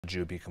The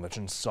GOP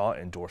convention saw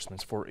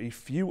endorsements for a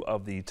few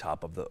of the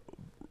top of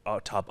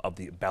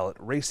the ballot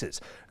races,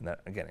 and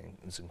that again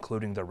is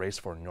including the race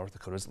for North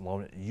Dakota's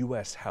lone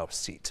U.S. House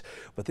seat.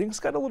 But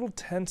things got a little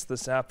tense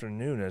this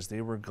afternoon as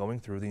they were going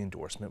through the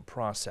endorsement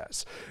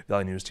process.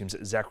 Valley News Team's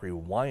Zachary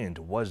Wyand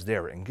was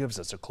there and gives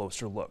us a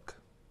closer look.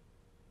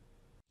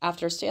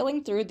 After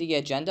sailing through the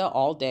agenda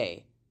all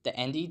day, the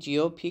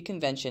NDGOP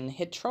convention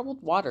hit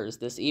troubled waters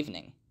this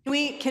evening.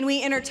 Can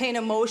we entertain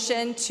a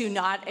motion to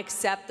not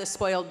accept the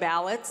spoiled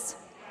ballots?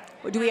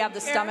 Do we have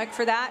the stomach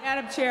for that?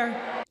 Madam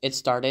Chair. It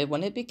started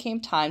when it became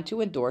time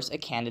to endorse a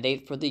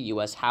candidate for the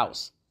U.S.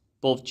 House.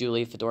 Both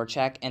Julie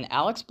Fedorchak and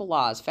Alex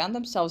Balazs found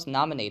themselves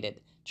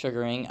nominated,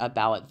 triggering a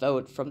ballot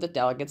vote from the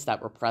delegates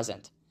that were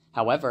present.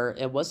 However,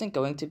 it wasn't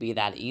going to be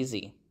that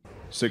easy.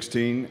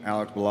 16,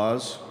 Alex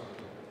Balazs.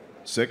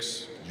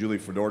 6, Julie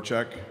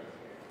Fedorchak.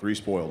 3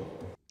 spoiled.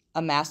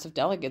 A mass of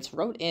delegates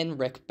wrote in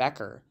Rick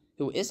Becker,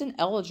 who isn't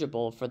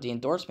eligible for the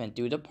endorsement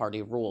due to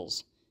party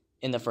rules.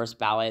 In the first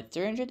ballot,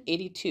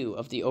 382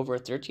 of the over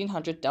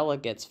 1,300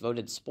 delegates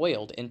voted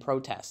spoiled in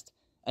protest,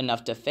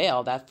 enough to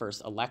fail that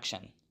first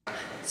election.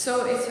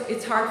 So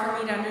it's hard for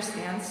me to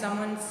understand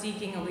someone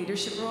seeking a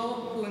leadership role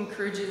who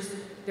encourages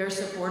their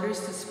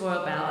supporters to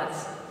spoil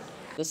ballots.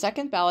 The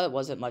second ballot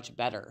wasn't much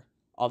better.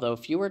 Although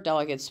fewer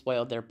delegates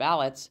spoiled their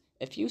ballots,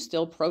 a few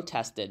still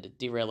protested,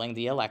 derailing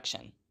the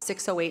election.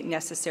 608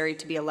 necessary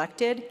to be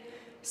elected,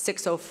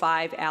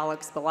 605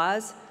 Alex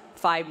Balazs,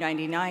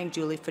 599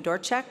 Julie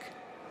Fedorchak,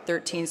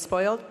 13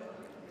 spoiled.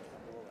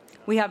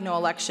 We have no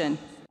election.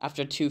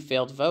 After 2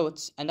 failed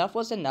votes, enough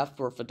was enough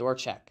for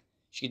Fedorchak.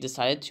 She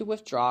decided to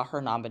withdraw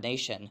her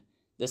nomination.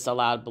 This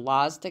allowed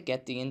Balazs to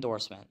get the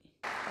endorsement.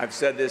 I've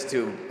said this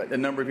to a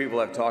number of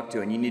people I've talked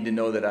to, and you need to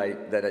know that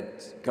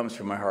it comes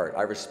from my heart.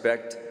 I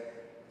respect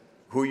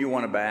who you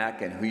want to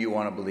back and who you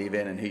want to believe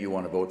in and who you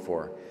want to vote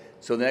for.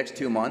 So the next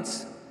 2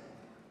 months,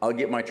 I'll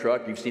get my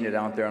truck, you've seen it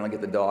out there, and I'll get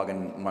the dog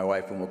and my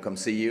wife, and we'll come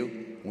see you,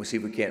 and we'll see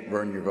if we can't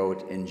burn your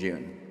vote in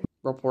June.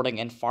 Reporting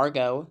in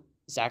Fargo,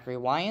 Zachary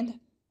Wyand,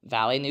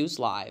 Valley News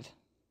Live.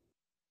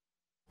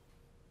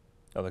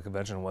 Now, the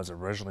convention was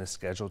originally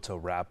scheduled to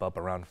wrap up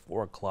around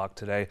 4 o'clock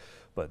today,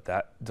 but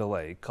that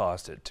delay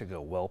caused it to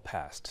go well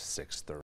past 6:30.